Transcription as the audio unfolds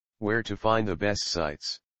Where to find the best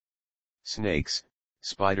sites. Snakes,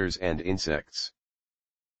 spiders and insects.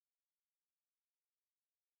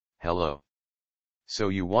 Hello. So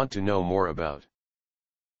you want to know more about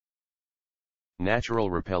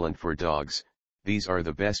natural repellent for dogs? These are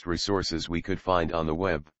the best resources we could find on the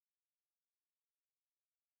web.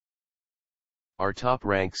 Our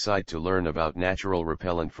top-ranked site to learn about natural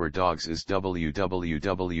repellent for dogs is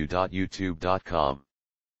www.youtube.com.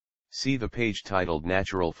 See the page titled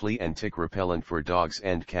Natural Flea and Tick Repellent for Dogs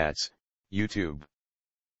and Cats, YouTube.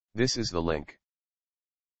 This is the link.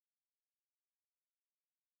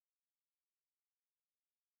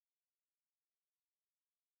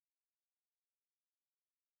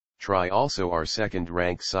 Try also our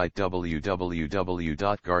second-ranked site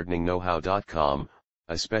www.gardeningknowhow.com,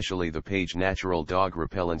 especially the page Natural Dog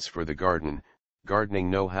Repellents for the Garden, Gardening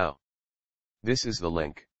Know-How. This is the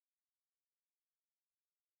link.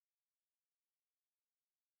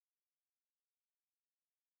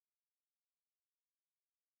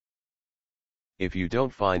 If you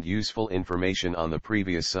don't find useful information on the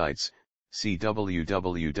previous sites, see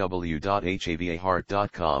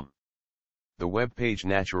www.havaheart.com. The web page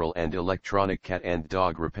Natural and Electronic Cat and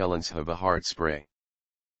Dog Repellents have a heart spray.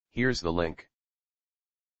 Here's the link.